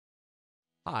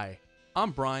Hi, I'm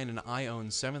Brian and I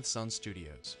own Seventh Sun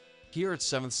Studios. Here at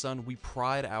Seventh Sun, we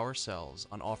pride ourselves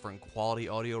on offering quality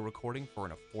audio recording for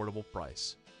an affordable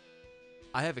price.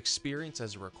 I have experience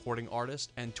as a recording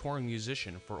artist and touring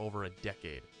musician for over a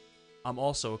decade. I'm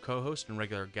also a co-host and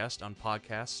regular guest on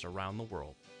podcasts around the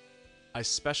world. I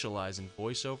specialize in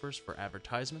voiceovers for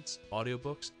advertisements,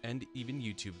 audiobooks, and even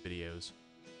YouTube videos.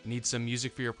 Need some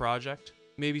music for your project?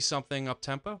 Maybe something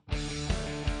up-tempo?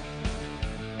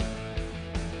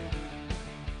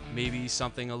 Maybe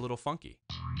something a little funky?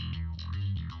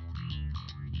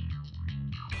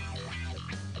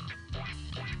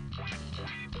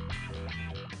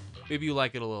 Maybe you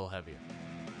like it a little heavier?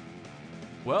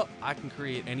 Well, I can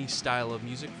create any style of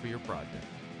music for your project.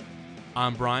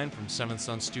 I'm Brian from Seventh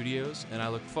Sun Studios, and I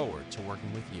look forward to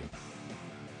working with you.